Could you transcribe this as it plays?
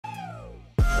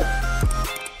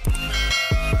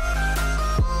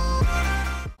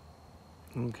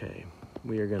Okay,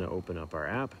 we are going to open up our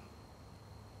app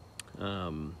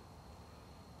and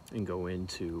go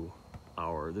into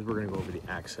we're going to go over the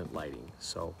accent lighting.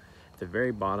 So at the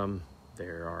very bottom,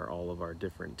 there are all of our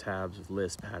different tabs with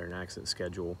list, pattern, accent,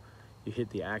 schedule. You hit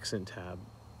the accent tab,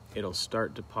 it'll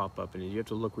start to pop up, and you have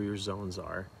to look where your zones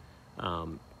are,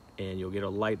 and you'll get a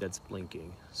light that's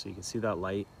blinking. So you can see that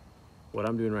light. What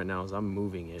I'm doing right now is I'm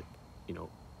moving it,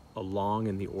 along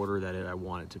in the order that I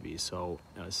want it to be. So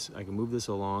I can move this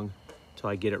along till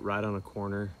I get it right on a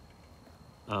corner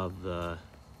of the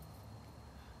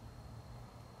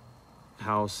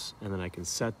house, and then I can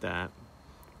set that,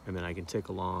 and then I can tick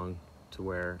along to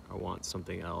where I want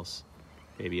something else,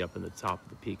 maybe up in the top of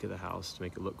the peak of the house to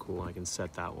make it look cool. And I can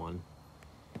set that one,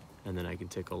 and then I can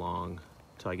tick along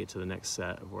till I get to the next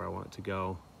set of where I want it to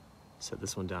go. Set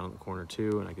this one down in the corner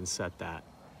too, and I can set that.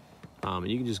 And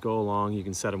you can just go along. You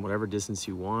can set them whatever distance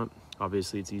you want.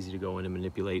 Obviously, it's easy to go in and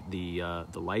manipulate the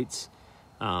lights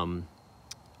to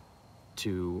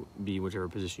be whichever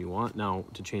position you want. Now,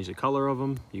 to change the color of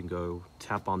them, you can go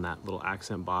tap on that little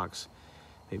accent box,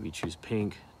 maybe choose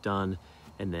pink, done,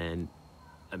 and then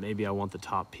maybe I want the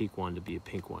top peak one to be a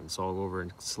pink one. So I'll go over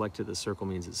and select it. The circle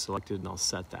means it's selected, and I'll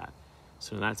set that.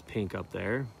 So that's pink up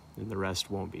there, and the rest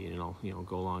won't be. And I'll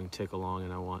go along, tick along,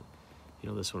 and I want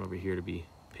this one over here to be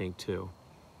pink too.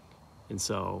 And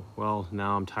so, well,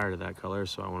 now I'm tired of that color,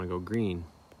 so I want to go green.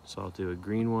 So I'll do a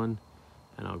green one,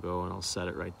 and I'll go and I'll set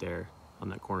it right there on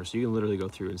that corner. So you can literally go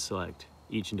through and select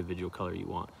each individual color you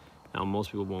want. Now,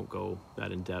 most people won't go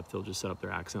that in depth. They'll just set up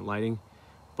their accent lighting.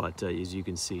 But as you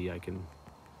can see, I can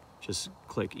just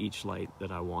click each light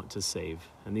that I want to save.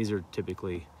 And these are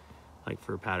typically, like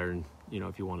for a pattern,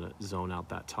 if you want to zone out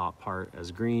that top part as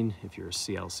green, if you're a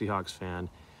Seattle Seahawks fan.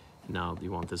 Now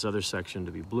you want this other section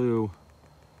to be blue.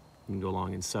 You can go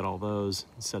along and set all those,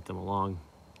 and set them along,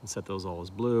 and set those all as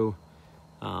blue.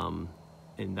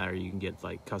 And there you can get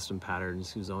like custom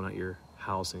patterns, you zone out your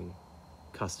house and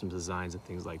custom designs and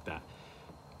things like that.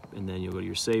 And then you'll go to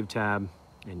your save tab,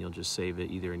 and you'll just save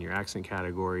it either in your accent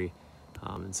category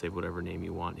and save whatever name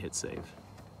you want, hit save.